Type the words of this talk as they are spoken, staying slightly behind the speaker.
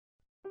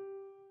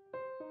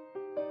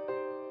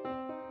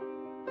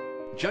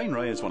Jane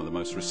Ray is one of the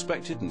most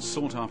respected and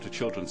sought-after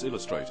children's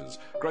illustrators,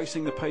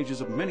 gracing the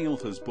pages of many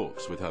authors'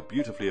 books with her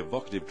beautifully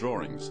evocative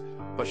drawings.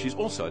 But she's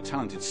also a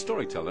talented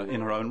storyteller in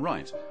her own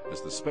right,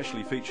 as the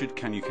specially featured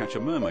Can You Catch a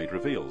Mermaid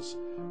reveals.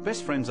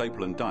 Best friends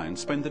April and Diane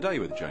spend the day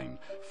with Jane,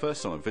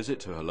 first on a visit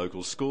to her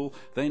local school,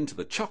 then to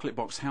the chocolate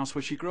box house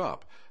where she grew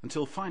up,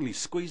 until finally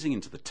squeezing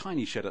into the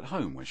tiny shed at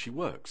home where she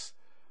works.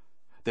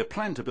 Their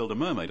plan to build a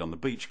mermaid on the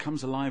beach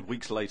comes alive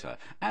weeks later,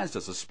 as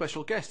does a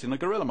special guest in a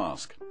gorilla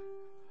mask.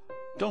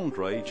 Donald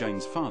Ray,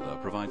 Jane's father,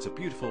 provides a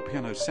beautiful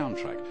piano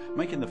soundtrack,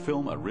 making the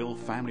film a real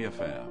family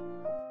affair.